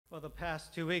Well, the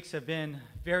past 2 weeks have been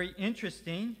very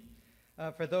interesting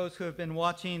for those who have been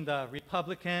watching the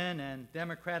Republican and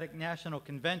Democratic national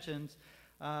conventions.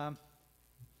 Have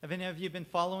any of you been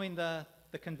following the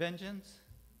conventions?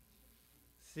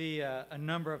 See a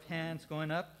number of hands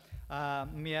going up.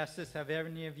 Let me ask this. Have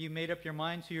any of you made up your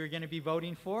minds who you're going to be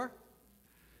voting for?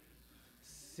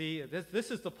 See, this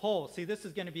is the poll. See, this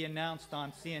is going to be announced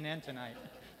on CNN tonight.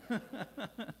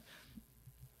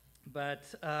 But,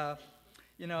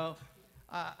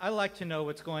 I like to know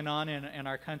what's going on in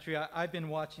our country. I've been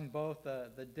watching both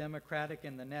the Democratic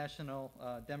and the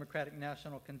Democratic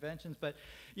National Conventions. But,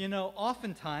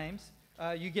 oftentimes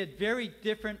you get very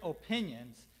different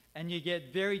opinions and you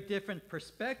get very different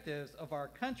perspectives of our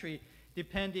country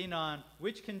depending on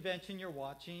which convention you're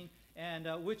watching and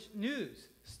which news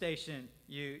station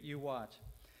you watch.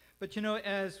 But,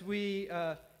 as we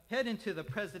head into the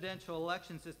presidential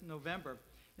elections this November,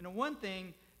 one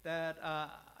thing that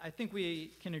I think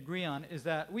we can agree on is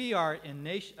that we are a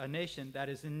nation that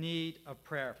is in need of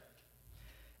prayer.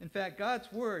 In fact,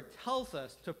 God's Word tells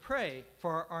us to pray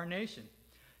for our nation.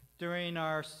 During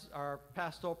our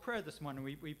pastoral prayer this morning,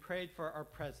 we prayed for our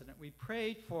president. We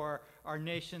prayed for our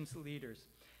nation's leaders.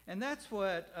 And that's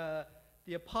what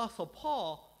the Apostle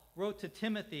Paul wrote to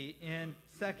Timothy in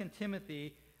 2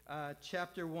 Timothy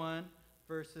chapter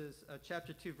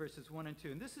 2, verses 1 and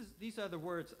 2. And these are the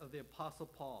words of the Apostle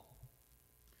Paul.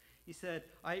 He said,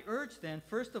 I urge then,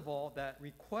 first of all, that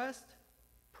request,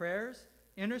 prayers,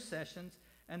 intercessions,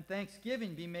 and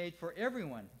thanksgiving be made for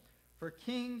everyone, for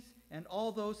kings and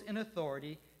all those in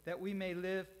authority, that we may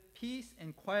live peace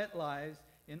and quiet lives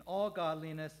in all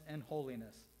godliness and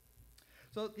holiness.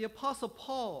 So the Apostle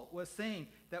Paul was saying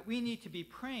that we need to be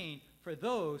praying for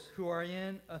those who are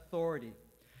in authority.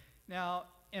 Now,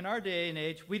 in our day and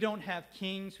age, we don't have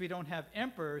kings, we don't have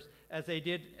emperors as they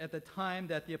did at the time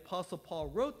that the Apostle Paul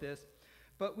wrote this,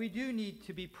 but we do need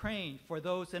to be praying for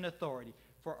those in authority,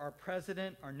 for our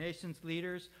president, our nation's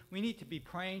leaders. We need to be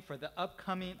praying for the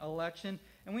upcoming election,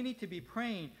 and we need to be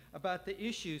praying about the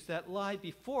issues that lie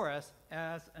before us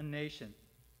as a nation.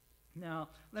 Now,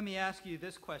 let me ask you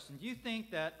this question. Do you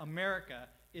think that America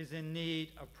is in need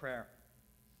of prayer?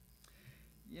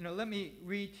 Let me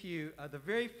read to you the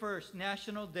very first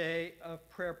National Day of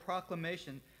Prayer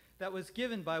proclamation that was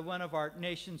given by one of our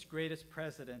nation's greatest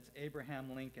presidents,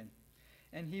 Abraham Lincoln.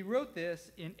 And he wrote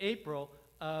this in April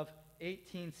of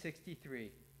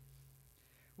 1863.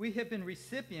 We have been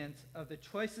recipients of the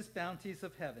choicest bounties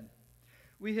of heaven.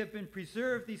 We have been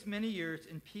preserved these many years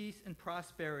in peace and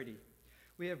prosperity.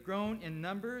 We have grown in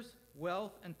numbers,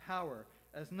 wealth, and power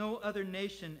as no other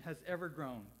nation has ever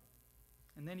grown.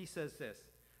 And then he says this,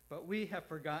 but we have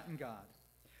forgotten God.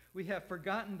 We have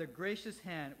forgotten the gracious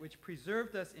hand which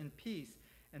preserved us in peace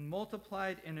and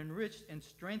multiplied and enriched and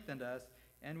strengthened us,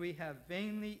 and we have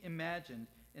vainly imagined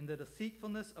in the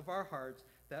deceitfulness of our hearts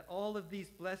that all of these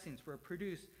blessings were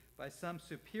produced by some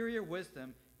superior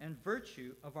wisdom and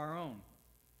virtue of our own.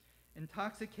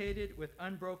 Intoxicated with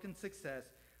unbroken success,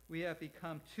 we have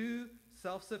become too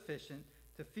self-sufficient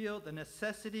to feel the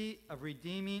necessity of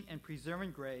redeeming and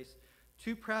preserving grace,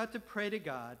 too proud to pray to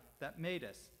God that made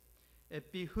us.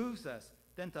 It behooves us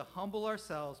then to humble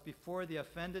ourselves before the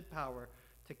offended power,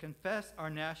 to confess our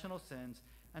national sins,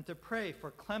 and to pray for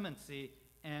clemency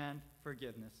and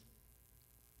forgiveness.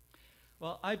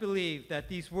 Well, I believe that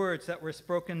these words that were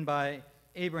spoken by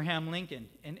Abraham Lincoln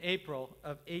in April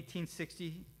of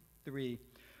 1863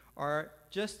 are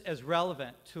just as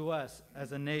relevant to us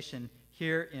as a nation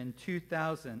here in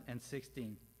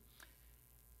 2016.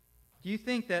 Do you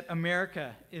think that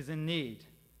America is in need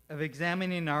of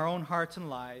examining our own hearts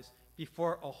and lives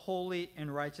before a holy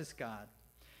and righteous God?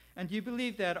 And do you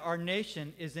believe that our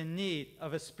nation is in need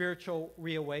of a spiritual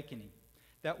reawakening,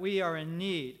 that we are in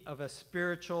need of a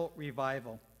spiritual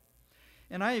revival?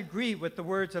 And I agree with the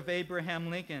words of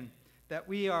Abraham Lincoln that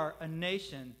we are a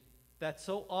nation that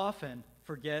so often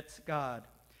forgets God.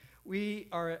 We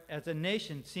are, as a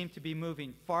nation, seem to be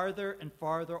moving farther and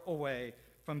farther away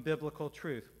from biblical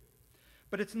truth.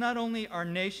 But it's not only our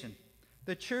nation.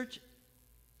 The church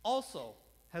also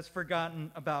has forgotten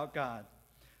about God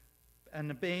and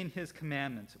obeying his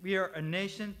commandments. We are a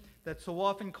nation that so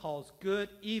often calls good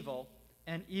evil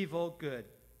and evil good.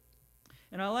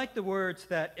 And I like the words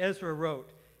that Ezra wrote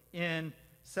in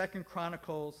 2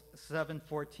 Chronicles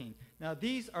 7:14. Now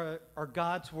these are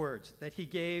God's words that he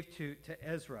gave to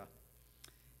Ezra.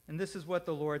 And this is what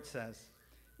the Lord says.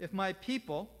 If my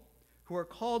people, who are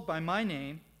called by my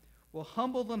name, will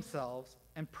humble themselves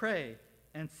and pray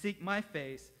and seek my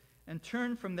face and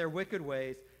turn from their wicked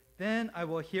ways, then I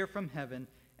will hear from heaven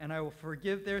and I will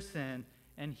forgive their sin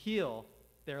and heal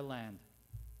their land.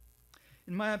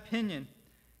 In my opinion,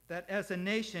 that as a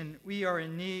nation, we are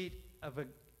in need of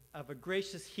a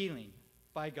gracious healing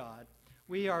by God.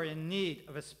 We are in need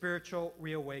of a spiritual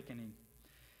reawakening.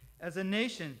 As a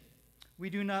nation, we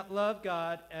do not love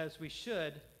God as we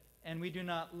should, and we do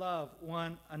not love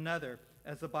one another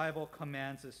as the Bible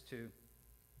commands us to.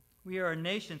 We are a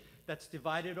nation that's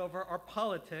divided over our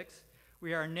politics.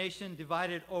 We are a nation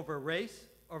divided over race,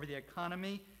 over the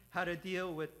economy, how to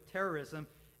deal with terrorism,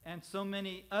 and so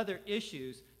many other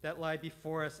issues that lie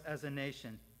before us as a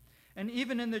nation. And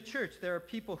even in the church, there are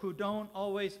people who don't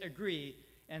always agree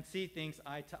and see things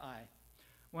eye to eye.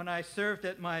 When I served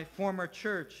at my former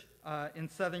church in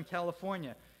Southern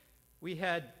California, we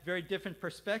had very different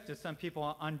perspectives, some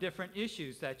people on different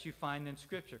issues that you find in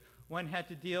Scripture. One had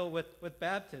to deal with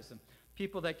baptism.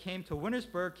 People that came to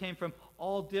Wintersburg came from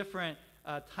all different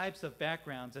types of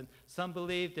backgrounds, and some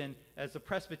believed in, as a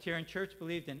Presbyterian church,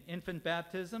 believed in infant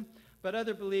baptism, but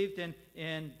others believed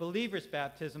in believer's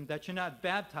baptism, that you're not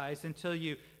baptized until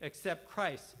you accept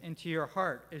Christ into your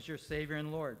heart as your Savior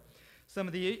and Lord. Some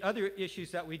of the other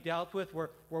issues that we dealt with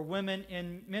were women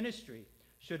in ministry.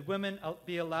 Should women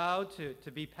be allowed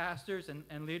to be pastors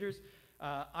and leaders?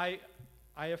 I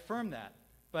affirm that.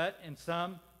 But in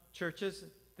some churches,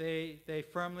 they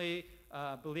firmly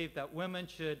believe that women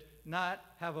should not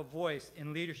have a voice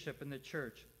in leadership in the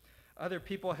church. Other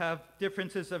people have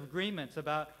differences of agreements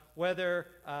about whether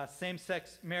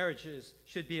same-sex marriages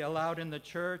should be allowed in the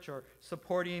church or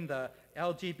supporting the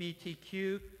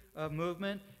LGBTQ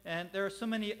movement. And there are so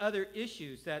many other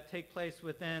issues that take place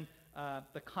within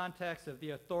the context of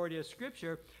the authority of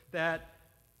Scripture that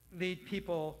lead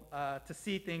people to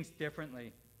see things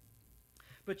differently.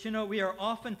 But you know, we are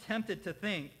often tempted to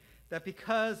think that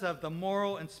because of the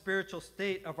moral and spiritual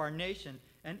state of our nation,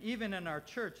 and even in our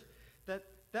church,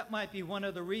 that might be one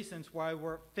of the reasons why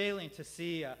we're failing to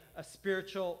see a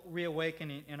spiritual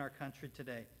reawakening in our country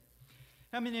today.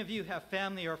 How many of you have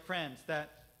family or friends that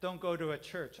don't go to a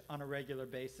church on a regular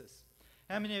basis?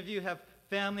 How many of you have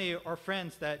family or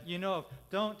friends that you know of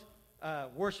don't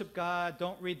worship God,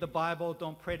 don't read the Bible,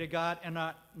 don't pray to God, and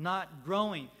are not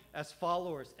growing as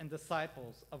followers and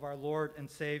disciples of our Lord and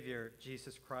Savior,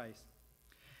 Jesus Christ?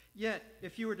 Yet,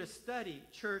 if you were to study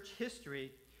church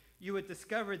history, you would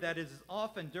discover that it is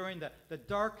often during the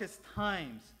darkest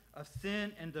times of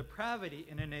sin and depravity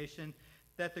in a nation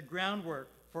that the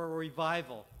groundwork for a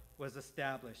revival was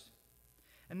established.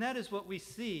 And that is what we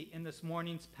see in this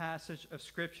morning's passage of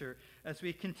Scripture as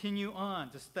we continue on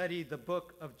to study the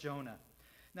book of Jonah.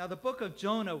 Now, the book of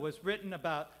Jonah was written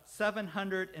about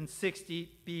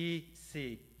 760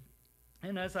 BC.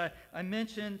 And as I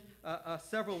mentioned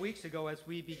several weeks ago as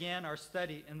we began our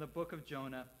study in the book of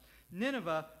Jonah,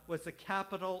 Nineveh was the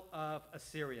capital of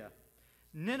Assyria.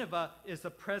 Nineveh is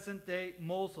the present-day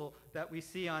Mosul that we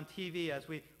see on TV as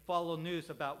we follow news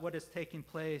about what is taking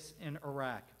place in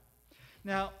Iraq.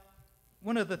 Now,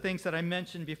 one of the things that I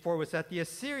mentioned before was that the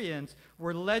Assyrians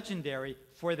were legendary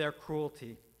for their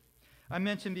cruelty. I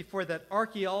mentioned before that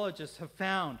archaeologists have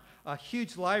found a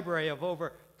huge library of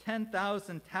over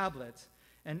 10,000 tablets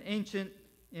in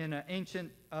an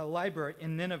ancient library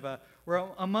in Nineveh, where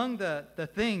among the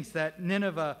things that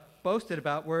Nineveh boasted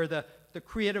about were the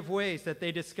creative ways that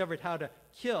they discovered how to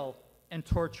kill and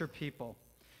torture people.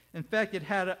 In fact, it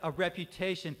had a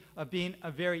reputation of being a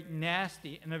very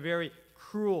nasty and a very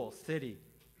cruel city.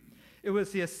 It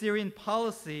was the Assyrian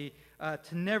policy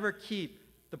to never keep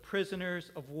the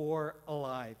prisoners of war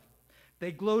alive.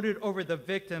 They gloated over the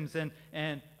victims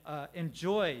and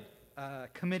enjoyed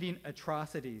committing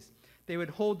atrocities. They would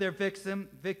hold their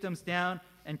victims down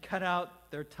and cut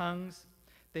out their tongues.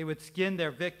 They would skin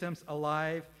their victims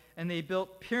alive, and they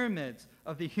built pyramids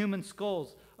of the human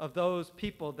skulls of those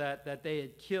people that they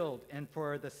had killed and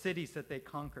for the cities that they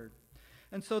conquered.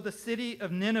 And so the city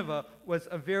of Nineveh was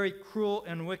a very cruel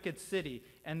and wicked city,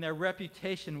 and their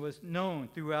reputation was known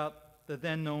throughout the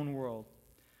then known world.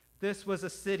 This was a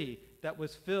city that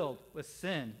was filled with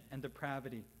sin and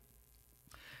depravity.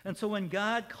 And so when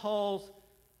God calls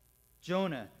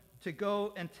Jonah to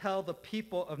go and tell the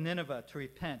people of Nineveh to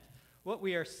repent, what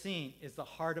we are seeing is the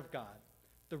heart of God,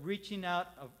 the reaching out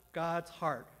of God's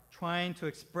heart, trying to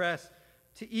express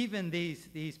to even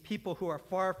these people who are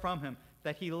far from him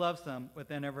that he loves them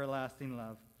with an everlasting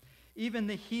love. Even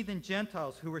the heathen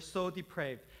Gentiles who were so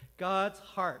depraved, God's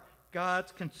heart,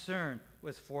 God's concern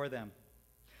was for them.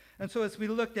 And so as we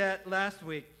looked at last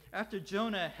week, after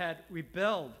Jonah had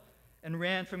rebelled and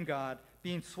ran from God,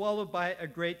 being swallowed by a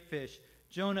great fish,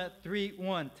 Jonah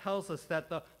 3:1 tells us that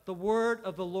the word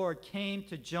of the Lord came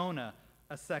to Jonah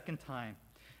a second time.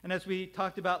 And as we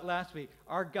talked about last week,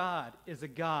 our God is a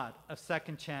God of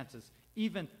second chances,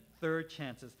 even third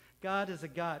chances. God is a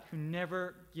God who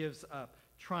never gives up,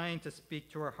 trying to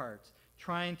speak to our hearts,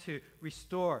 trying to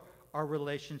restore our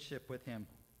relationship with him.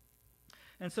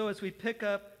 And so as we pick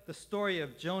up the story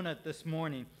of Jonah this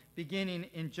morning, beginning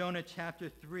in Jonah chapter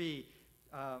 3,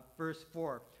 verse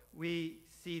 4, we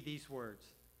see these words.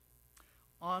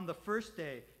 On the first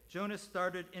day, Jonah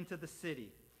started into the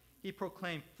city. He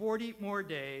proclaimed 40 more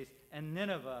days, and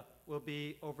Nineveh will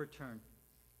be overturned.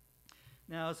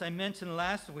 Now, as I mentioned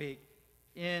last week,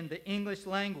 in the English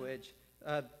language,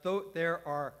 there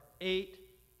are 8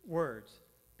 words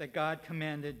that God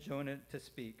commanded Jonah to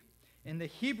speak. In the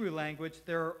Hebrew language,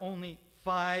 there are only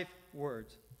 5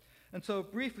 words. And so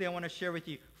briefly, I want to share with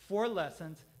you 4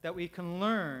 lessons that we can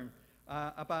learn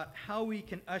about how we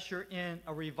can usher in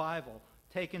a revival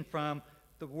taken from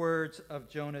the words of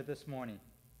Jonah this morning.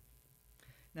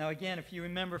 Now again, if you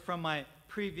remember from my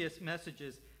previous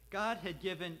messages, God had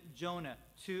given Jonah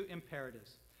 2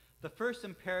 imperatives. The first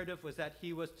imperative was that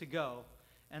he was to go,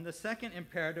 and the second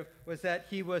imperative was that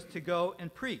he was to go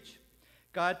and preach.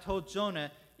 God told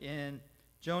Jonah in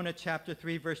Jonah chapter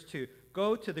 3, verse 2,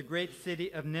 "Go to the great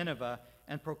city of Nineveh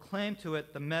and proclaim to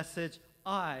it the message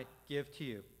I give to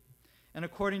you." And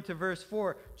according to verse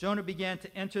 4, Jonah began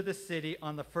to enter the city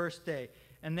on the first day,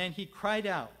 and then he cried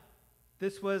out.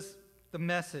 This was the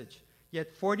message.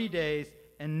 Yet 40 days,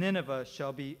 and Nineveh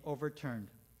shall be overturned.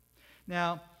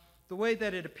 Now, the way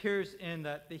that it appears in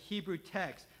the Hebrew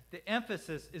text, the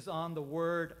emphasis is on the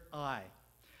word I.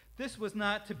 This was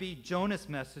not to be Jonah's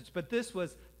message, but this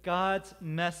was God's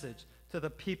message to the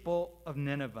people of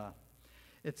Nineveh.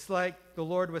 It's like the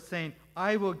Lord was saying,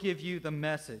 I will give you the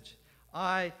message.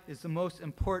 I is the most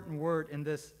important word in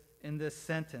this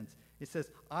sentence. He says,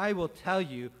 I will tell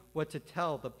you what to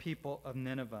tell the people of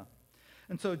Nineveh.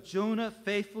 And so Jonah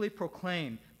faithfully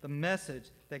proclaimed the message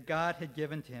that God had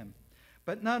given to him.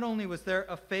 But not only was there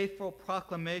a faithful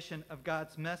proclamation of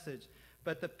God's message,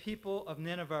 but the people of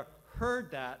Nineveh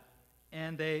heard that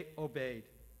and they obeyed.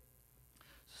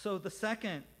 So the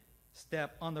second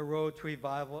step on the road to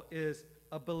revival is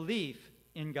a belief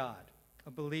in God.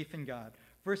 A belief in God.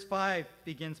 Verse 5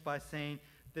 begins by saying,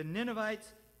 the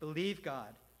Ninevites believed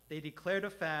God. They declared a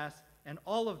fast, and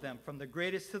all of them, from the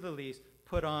greatest to the least,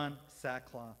 put on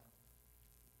sackcloth.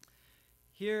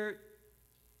 Here,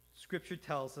 Scripture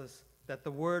tells us that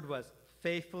the word was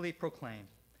faithfully proclaimed.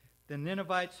 The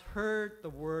Ninevites heard the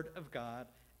word of God,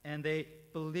 and they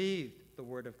believed the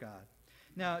word of God.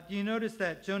 Now, do you notice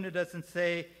that Jonah doesn't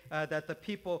say that the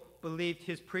people believed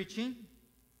his preaching?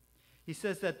 He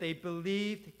says that they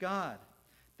believed God.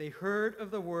 They heard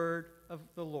of the word of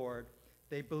the Lord,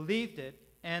 they believed it,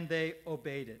 and they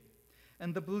obeyed it.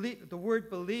 And the word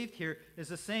believed here is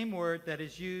the same word that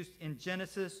is used in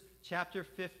Genesis chapter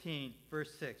 15,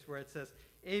 verse 6, where it says,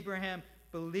 Abraham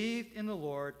believed in the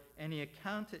Lord, and he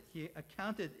accounted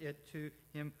it to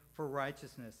him for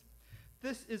righteousness.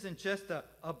 This isn't just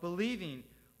a believing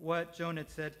what Jonah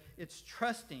said, it's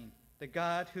trusting the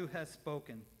God who has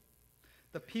spoken.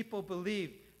 The people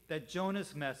believed that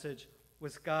Jonah's message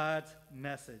was God's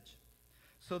message.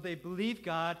 So they believed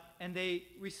God and they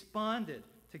responded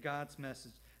to God's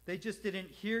message. They just didn't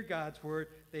hear God's word.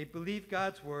 They believed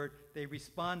God's word. They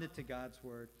responded to God's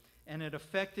word. And it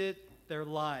affected their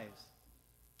lives.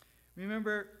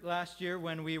 Remember last year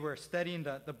when we were studying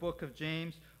the book of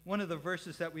James, one of the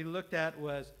verses that we looked at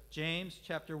was James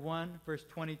chapter 1, verse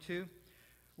 22,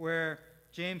 where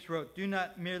James wrote, do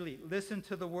not merely listen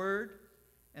to the word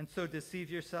and so deceive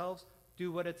yourselves.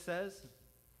 Do what it says.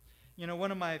 You know,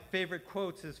 one of my favorite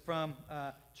quotes is from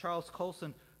Charles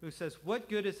Colson, who says, what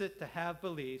good is it to have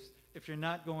beliefs if you're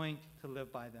not going to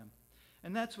live by them?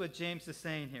 And that's what James is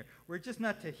saying here. We're just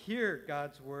not to hear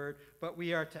God's word, but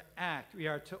we are to act. We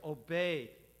are to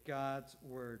obey God's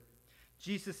word.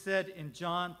 Jesus said in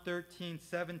John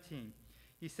 13:17,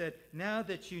 he said, now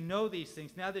that you know these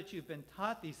things, now that you've been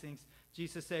taught these things,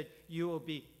 Jesus said, you will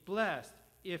be blessed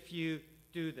if you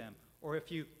do them or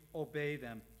if you obey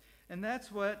them. And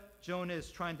that's what Jonah is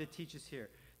trying to teach us here,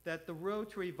 that the road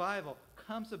to revival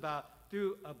comes about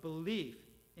through a belief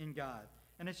in God.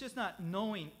 And it's just not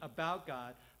knowing about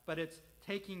God, but it's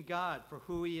taking God for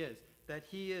who he is, that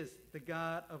he is the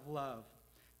God of love,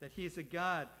 that he is a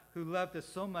God who loved us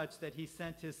so much that he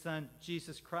sent his son,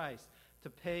 Jesus Christ, to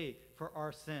pay for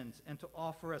our sins and to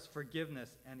offer us forgiveness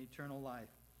and eternal life.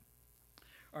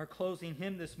 Our closing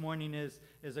hymn this morning is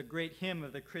a great hymn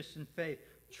of the Christian faith,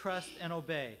 Trust and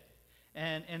Obey.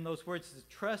 And in those words, is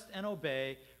trust and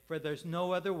obey, for there's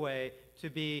no other way to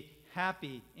be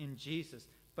happy in Jesus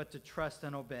but to trust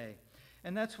and obey.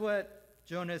 And that's what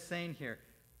Jonah is saying here.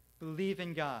 Believe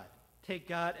in God. Take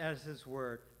God as his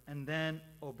word, and then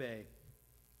obey.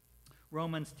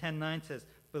 Romans 10:9 says,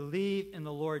 believe in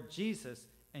the Lord Jesus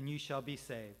and you shall be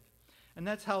saved. And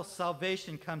that's how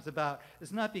salvation comes about.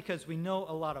 It's not because we know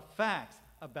a lot of facts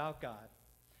about God,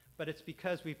 but it's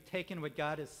because we've taken what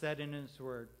God has said in his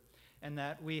word, and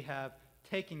that we have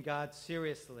taken God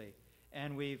seriously,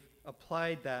 and we've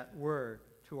applied that word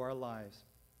to our lives.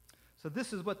 So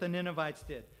this is what the Ninevites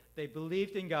did. They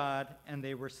believed in God, and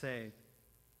they were saved.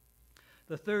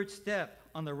 The third step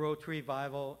on the road to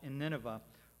revival in Nineveh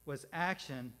was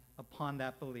action upon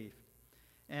that belief.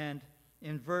 And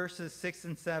in verses 6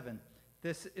 and 7,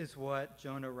 this is what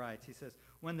Jonah writes. He says,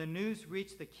 when the news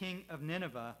reached the king of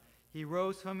Nineveh, he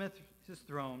rose from his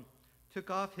throne,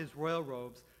 took off his royal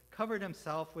robes, covered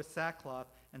himself with sackcloth,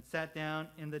 and sat down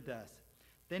in the dust.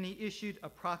 Then he issued a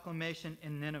proclamation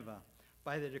in Nineveh,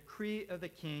 by the decree of the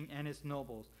king and his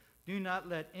nobles, do not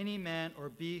let any man or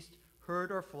beast,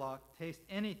 herd or flock taste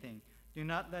anything. Do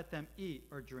not let them eat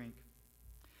or drink.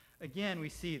 Again, we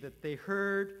see that they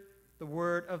heard the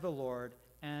word of the Lord,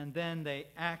 and then they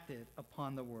acted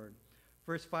upon the word.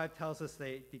 Verse 5 tells us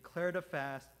they declared a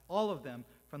fast, all of them,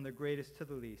 from the greatest to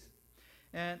the least.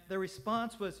 And the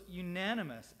response was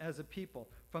unanimous as a people,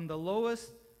 from the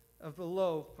lowest of the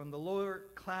low, from the lower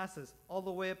classes, all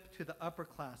the way up to the upper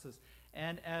classes.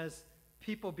 And as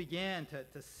people began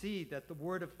to see that the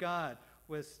word of God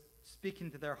was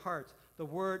speaking to their hearts, the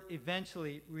word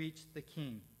eventually reached the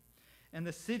king. And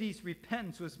the city's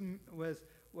repentance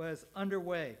was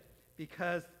underway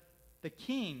because the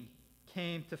king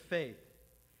came to faith.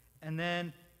 And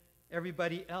then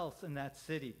everybody else in that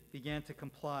city began to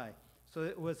comply. So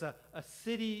it was a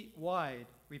city-wide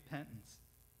repentance.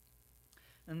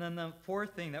 And then the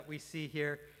fourth thing that we see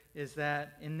here is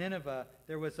that in Nineveh,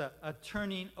 there was a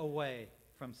turning away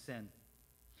from sin.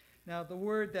 Now, the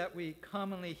word that we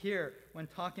commonly hear when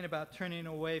talking about turning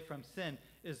away from sin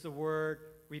is the word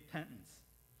repentance.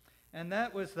 And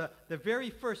that was the very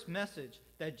first message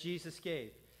that Jesus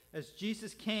gave. As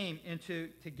Jesus came into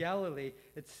Galilee,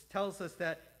 it tells us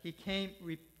that he came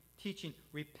teaching,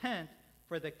 repent,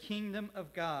 for the kingdom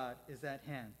of God is at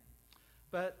hand.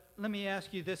 But let me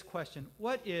ask you this question.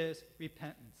 What is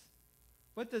repentance?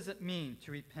 What does it mean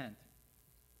to repent?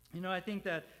 You know, I think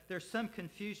that there's some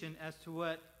confusion as to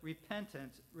what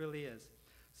repentance really is.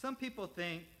 Some people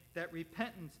think that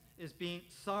repentance is being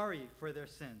sorry for their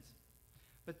sins.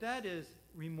 But that is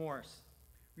remorse.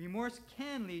 Remorse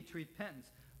can lead to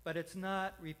repentance, but it's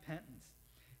not repentance.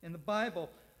 In the Bible,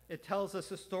 it tells us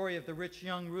the story of the rich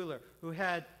young ruler who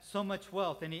had so much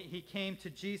wealth, and he came to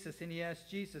Jesus and he asked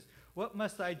Jesus, what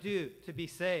must I do to be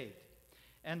saved?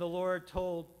 And the Lord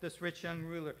told this rich young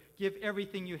ruler, give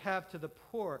everything you have to the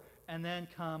poor and then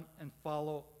come and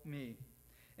follow me.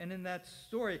 And in that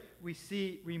story, we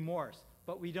see remorse,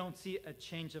 but we don't see a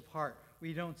change of heart.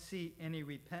 We don't see any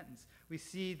repentance. We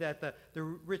see that the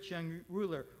rich young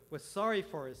ruler was sorry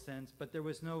for his sins, but there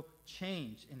was no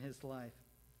change in his life.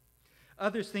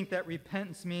 Others think that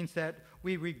repentance means that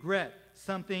we regret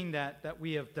something that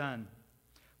we have done.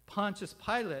 Pontius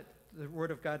Pilate, the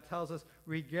Word of God tells us,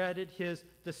 regretted his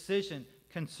decision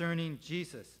concerning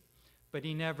Jesus, but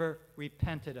he never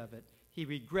repented of it. He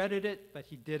regretted it, but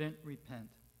he didn't repent.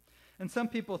 And some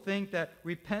people think that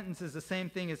repentance is the same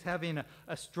thing as having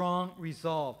a strong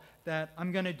resolve, that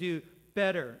I'm going to do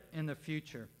better in the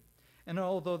future. And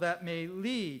although that may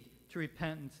lead to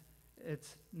repentance,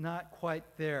 it's not quite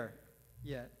there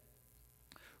yet.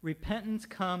 Repentance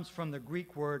comes from the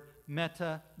Greek word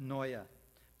metanoia.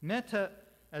 Meta,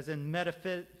 as in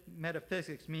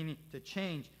metaphysics, meaning to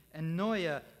change, and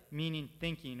noia, meaning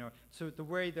thinking. So the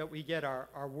way that we get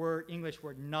our word, English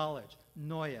word knowledge,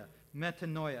 noia,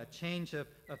 metanoia, change of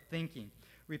thinking.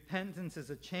 Repentance is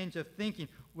a change of thinking,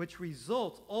 which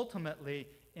results ultimately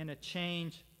in a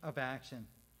change of action.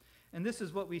 And this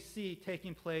is what we see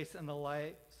taking place in the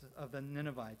lives of the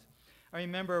Ninevites. I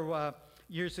remember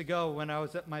years ago when I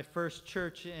was at my first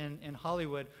church in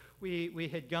Hollywood, we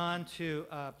had gone to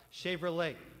Shaver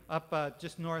Lake, up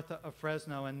just north of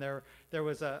Fresno, and there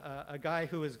was a guy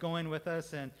who was going with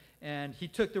us, and he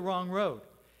took the wrong road.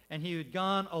 And he had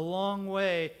gone a long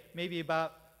way, maybe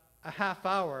about a half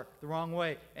hour the wrong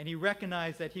way, and he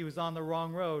recognized that he was on the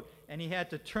wrong road, and he had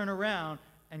to turn around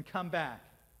and come back.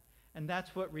 And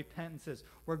that's what repentance is.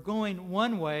 We're going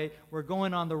one way, we're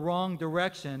going on the wrong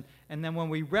direction, and then when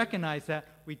we recognize that,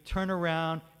 we turn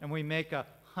around and we make a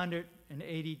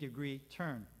 180-degree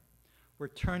turn. We're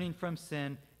turning from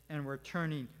sin, and we're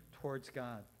turning towards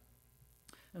God.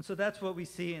 And so that's what we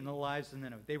see in the lives of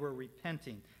Nineveh. They were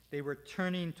repenting. They were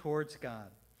turning towards God.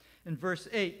 In verse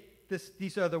 8,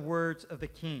 these are the words of the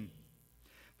king.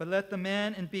 But let the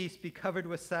man and beast be covered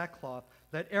with sackcloth,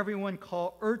 Let everyone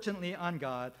call urgently on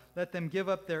God. Let them give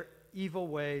up their evil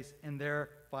ways and their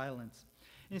violence.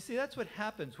 And you see, that's what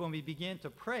happens when we begin to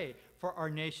pray for our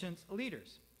nation's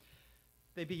leaders.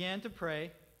 They began to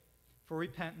pray for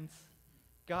repentance.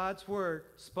 God's word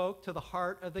spoke to the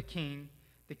heart of the king.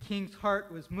 The king's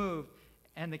heart was moved,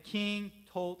 and the king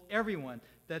told everyone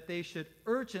that they should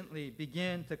urgently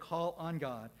begin to call on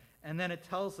God. And then it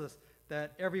tells us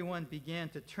that everyone began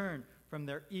to turn from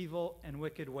their evil and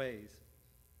wicked ways.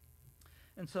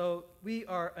 And so we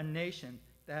are a nation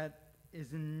that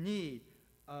is in need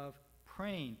of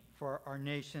praying for our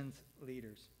nation's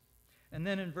leaders. And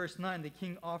then in verse 9, the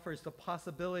king offers the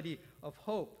possibility of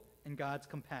hope and God's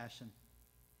compassion.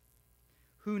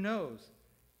 Who knows?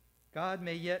 God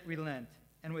may yet relent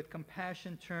and with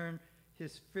compassion turn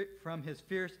from his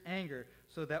fierce anger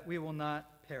so that we will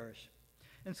not perish.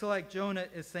 And so like Jonah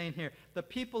is saying here, the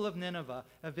people of Nineveh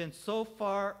have been so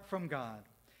far from God,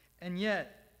 and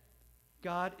yet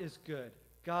God is good.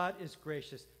 God is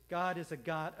gracious. God is a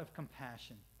God of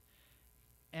compassion.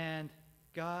 And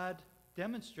God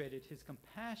demonstrated his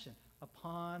compassion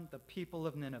upon the people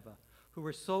of Nineveh, who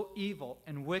were so evil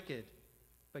and wicked,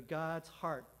 but God's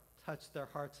heart touched their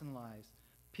hearts and lives.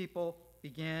 People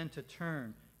began to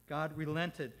turn. God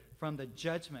relented from the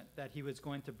judgment that he was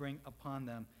going to bring upon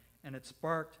them, and it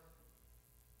sparked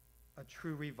a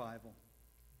true revival.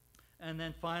 And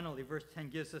then finally, verse 10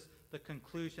 gives us the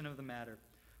conclusion of the matter.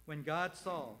 When God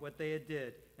saw what they had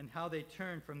did and how they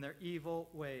turned from their evil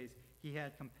ways, he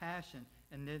had compassion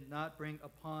and did not bring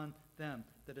upon them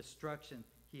the destruction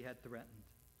he had threatened.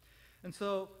 And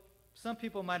so some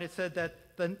people might have said that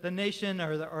the nation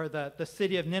or the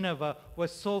city of Nineveh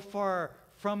was so far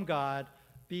from God,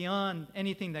 beyond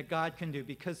anything that God can do,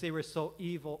 because they were so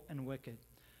evil and wicked.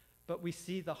 But we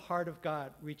see the heart of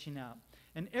God reaching out.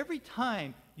 And every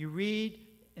time you read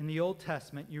in the Old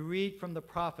Testament, you read from the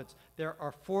prophets, there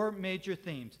are 4 major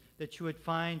themes that you would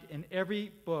find in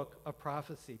every book of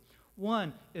prophecy.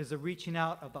 One is the reaching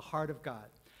out of the heart of God.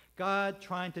 God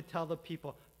trying to tell the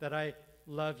people that I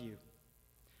love you.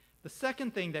 The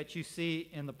second thing that you see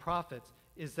in the prophets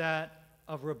is that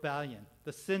of rebellion,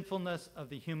 the sinfulness of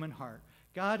the human heart.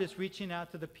 God is reaching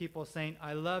out to the people saying,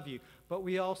 I love you. But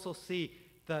we also see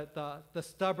the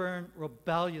stubborn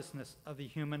rebelliousness of the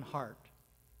human heart.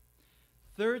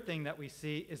 Third thing that we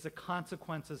see is the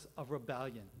consequences of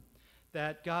rebellion,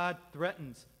 that God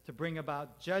threatens to bring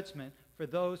about judgment for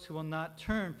those who will not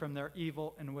turn from their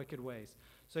evil and wicked ways.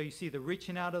 So you see the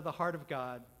reaching out of the heart of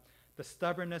God, the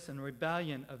stubbornness and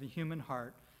rebellion of the human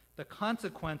heart, the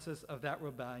consequences of that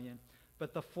rebellion.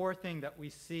 But the fourth thing that we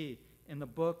see in the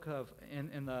book of,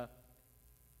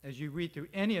 as you read through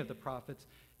any of the prophets,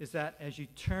 is that as you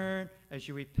turn, as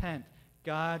you repent,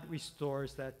 God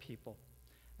restores that people.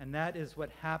 And that is what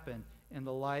happened in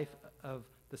the life of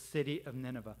the city of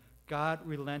Nineveh. God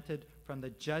relented from the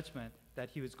judgment that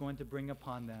he was going to bring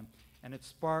upon them, and it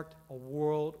sparked a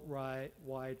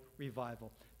worldwide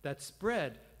revival that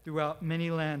spread throughout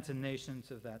many lands and nations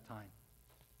of that time.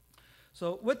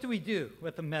 So what do we do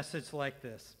with a message like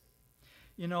this?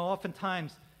 You know,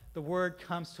 oftentimes the word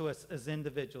comes to us as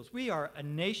individuals. We are a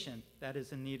nation that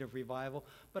is in need of revival,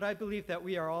 but I believe that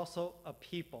we are also a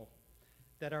people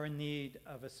that are in need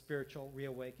of a spiritual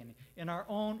reawakening in our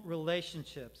own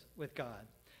relationships with God,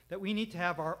 that we need to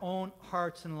have our own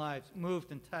hearts and lives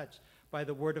moved and touched by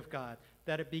the Word of God,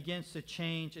 that it begins to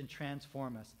change and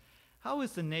transform us. How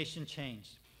is the nation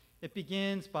changed? It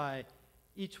begins by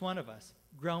each one of us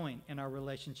growing in our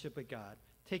relationship with God,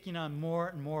 taking on more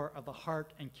and more of the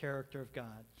heart and character of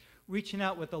God, reaching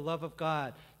out with the love of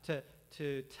God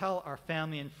to tell our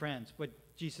family and friends what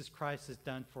Jesus Christ has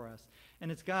done for us.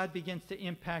 And as God begins to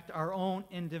impact our own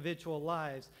individual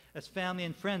lives, as family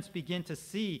and friends begin to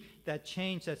see that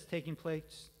change that's taking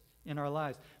place in our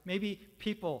lives, maybe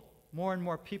people, more and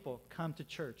more people, come to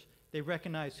church. They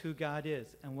recognize who God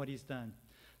is and what he's done.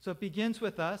 So it begins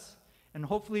with us, and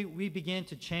hopefully we begin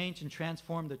to change and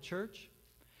transform the church.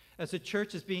 As the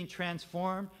church is being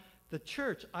transformed, the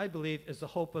church, I believe, is the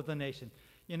hope of the nation.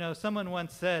 You know, someone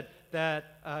once said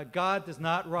that God does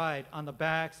not ride on the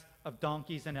backs of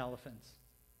donkeys and elephants.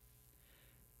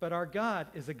 But our God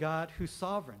is a God who's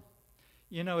sovereign.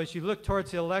 You know, as you look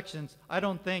towards the elections, I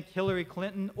don't think Hillary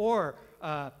Clinton or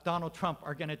Donald Trump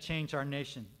are going to change our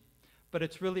nation. But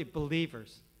it's really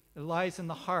believers. It lies in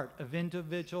the heart of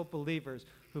individual believers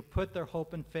who put their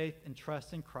hope and faith and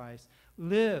trust in Christ,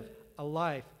 live a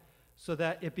life so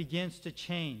that it begins to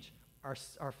change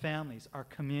our families, our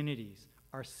communities,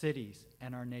 our cities,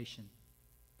 and our nation.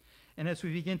 And as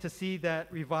we begin to see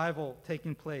that revival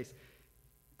taking place,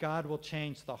 God will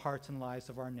change the hearts and lives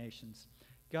of our nations.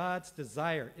 God's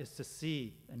desire is to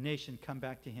see a nation come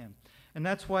back to him. And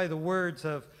that's why the words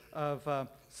of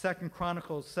 2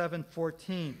 Chronicles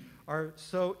 7:14 are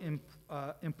so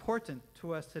important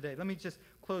to us today. Let me just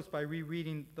close by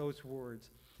rereading those words.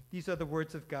 These are the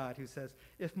words of God, who says,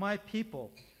 "If my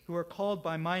people who are called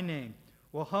by my name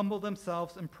will humble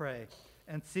themselves and pray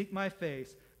and seek my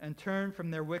face and turn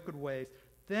from their wicked ways,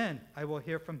 then I will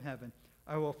hear from heaven.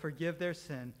 I will forgive their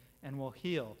sin and will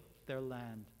heal their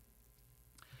land."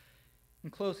 In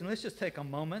closing, let's just take a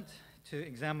moment to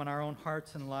examine our own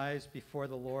hearts and lives before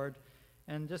the Lord.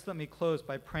 And just let me close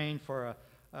by praying for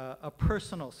a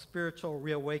personal spiritual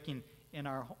reawakening in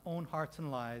our own hearts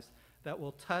and lives that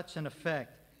will touch and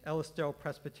affect Ellisdale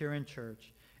Presbyterian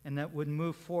Church, and that would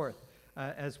move forth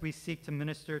as we seek to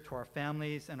minister to our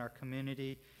families and our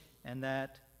community, and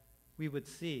that we would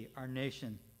see our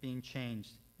nation being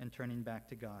changed and turning back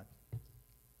to God.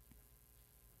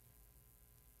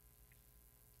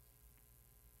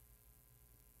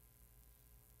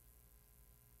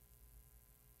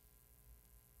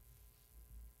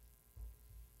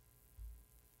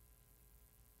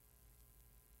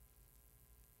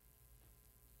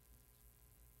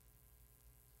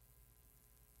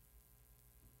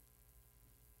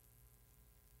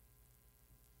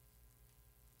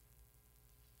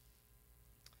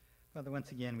 Father,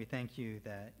 once again, we thank you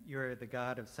that you're the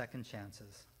God of second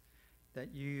chances,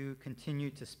 that you continue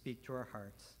to speak to our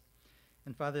hearts.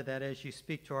 And Father, that as you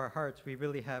speak to our hearts, we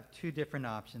really have two different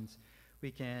options. We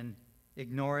can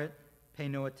ignore it, pay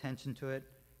no attention to it,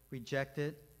 reject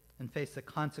it, and face the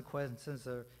consequences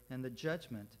and the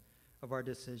judgment of our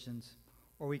decisions.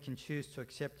 Or we can choose to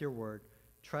accept your word,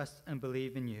 trust and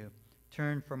believe in you,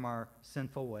 turn from our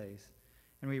sinful ways.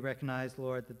 And we recognize,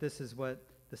 Lord, that this is what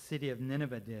the city of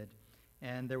Nineveh did.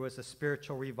 And there was a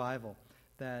spiritual revival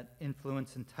that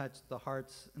influenced and touched the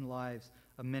hearts and lives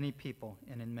of many people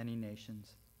and in many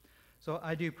nations. So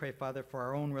I do pray, Father, for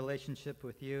our own relationship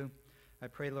with you. I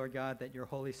pray, Lord God, that your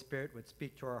Holy Spirit would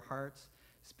speak to our hearts,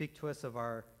 speak to us of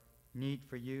our need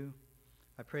for you.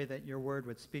 I pray that your word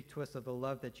would speak to us of the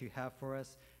love that you have for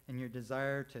us and your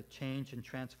desire to change and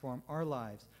transform our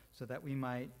lives so that we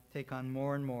might take on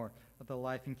more and more of the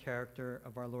life and character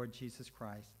of our Lord Jesus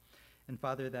Christ. And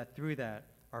Father, that through that,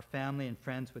 our family and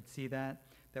friends would see that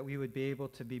we would be able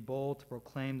to be bold to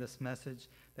proclaim this message,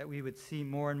 that we would see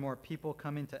more and more people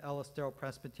coming to Ellisdale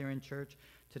Presbyterian Church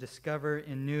to discover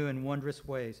in new and wondrous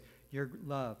ways your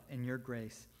love and your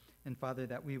grace. And Father,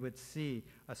 that we would see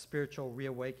a spiritual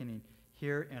reawakening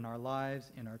here in our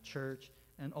lives, in our church,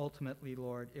 and ultimately,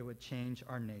 Lord, it would change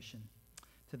our nation.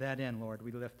 To that end, Lord,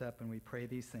 we lift up and we pray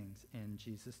these things in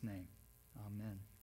Jesus' name. Amen.